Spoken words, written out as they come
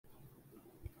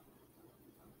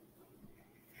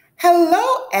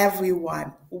Hello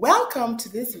everyone, welcome to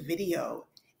this video.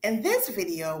 In this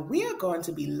video, we are going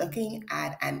to be looking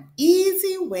at an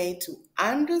easy way to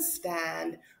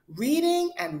understand reading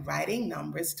and writing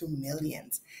numbers to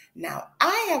millions. Now,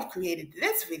 I have created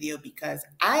this video because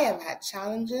I have had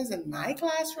challenges in my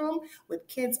classroom with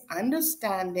kids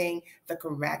understanding the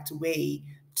correct way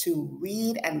to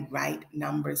read and write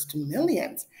numbers to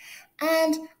millions.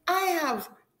 And I have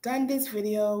done this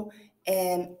video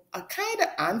in a kind of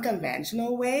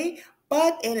unconventional way,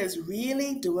 but it is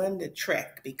really doing the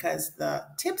trick because the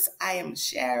tips I am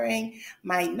sharing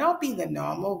might not be the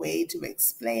normal way to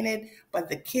explain it, but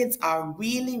the kids are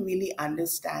really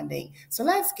understanding. So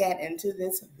let's get into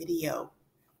this video.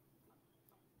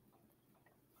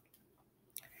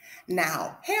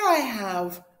 Now, here I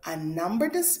have a number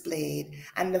displayed,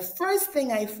 and the first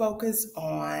thing I focus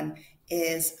on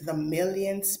is the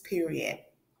millions period.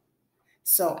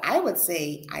 So I would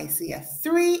say I see a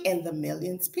 3 in the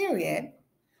millions period.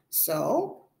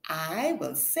 So I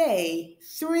will say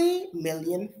 3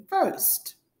 million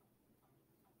first.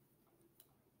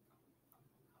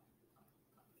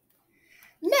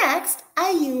 Next,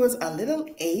 I use a little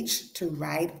h to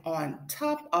write on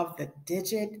top of the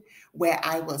digit where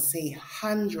I will say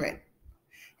 100.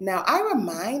 Now, I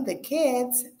remind the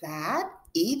kids that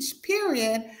each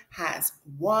period has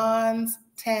ones,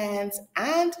 tens,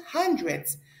 and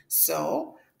hundreds.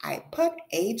 So I put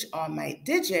H on my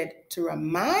digit to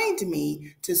remind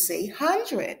me to say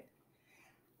 100.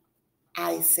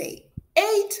 I say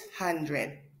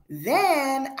 800.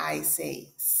 Then I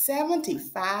say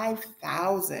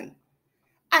 75,000.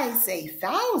 I say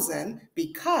 1,000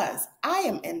 because I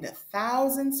am in the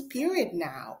thousands period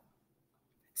now.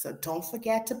 So don't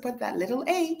forget to put that little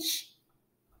h.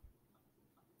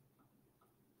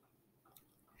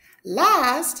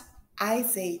 Last, I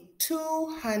say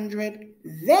 200,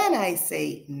 then I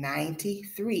say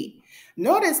 93.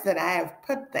 Notice that I have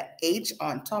put the h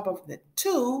on top of the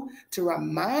 2 to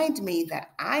remind me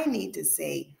that I need to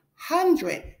say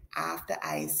 100 after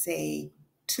I say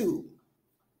 2.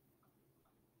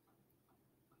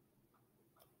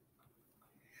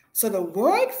 So the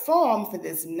word form for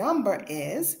this number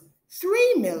is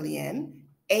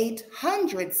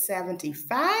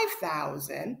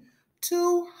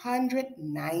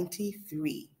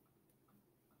 3,875,293.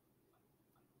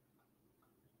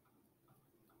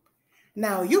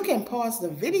 Now you can pause the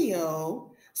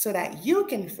video so that you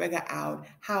can figure out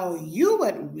how you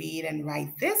would read and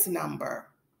write this number.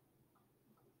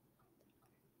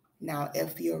 Now,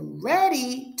 if you're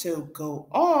ready to go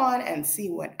on and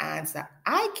see what answer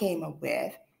I came up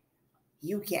with,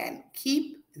 you can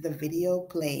keep the video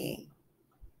playing.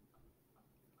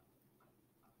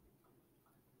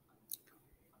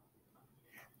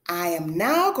 I am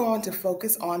now going to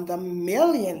focus on the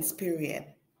millions period.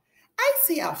 I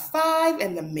see a 5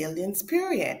 in the millions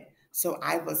period, so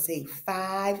I will say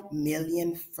 5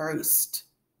 million first.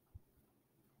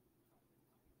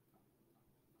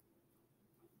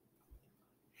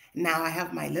 Now I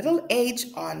have my little h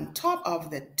on top of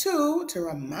the 2 to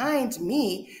remind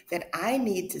me that I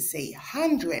need to say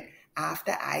 100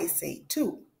 after I say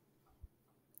 2.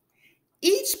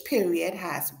 Each period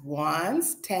has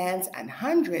ones, tens, and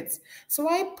hundreds, so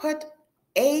I put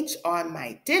h on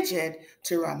my digit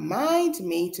to remind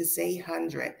me to say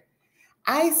 100.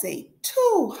 I say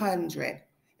 200,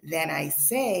 then I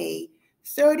say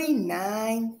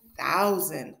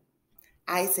 39,000.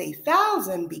 I say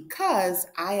 1,000 because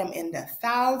I am in the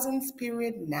thousands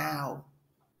period now.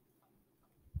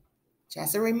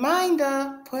 Just a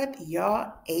reminder, put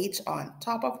your H on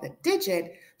top of the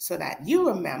digit so that you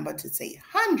remember to say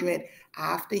 100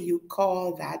 after you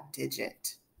call that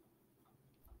digit.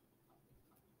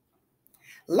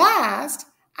 Last,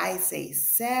 I say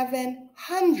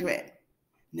 700.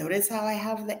 Notice how I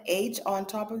have the H on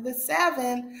top of the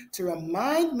 7 to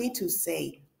remind me to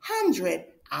say 100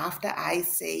 after I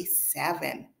say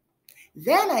 7.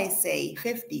 Then I say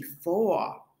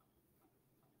 54.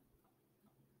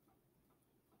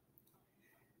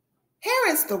 Here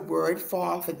is the word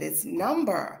form for this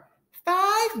number,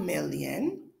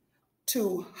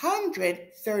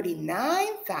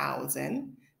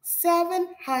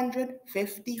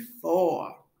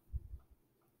 5,239,754.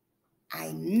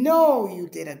 I know you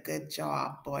did a good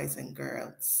job, boys and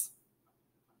girls.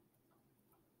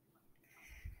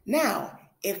 Now,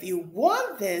 if you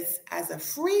want this as a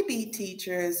freebie,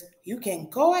 teachers, you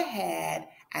can go ahead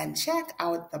and check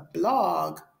out the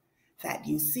blog that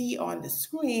you see on the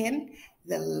screen.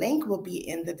 The link will be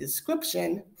in the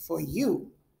description for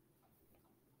you.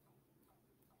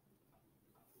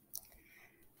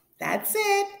 That's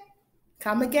it.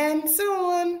 Come again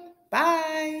soon.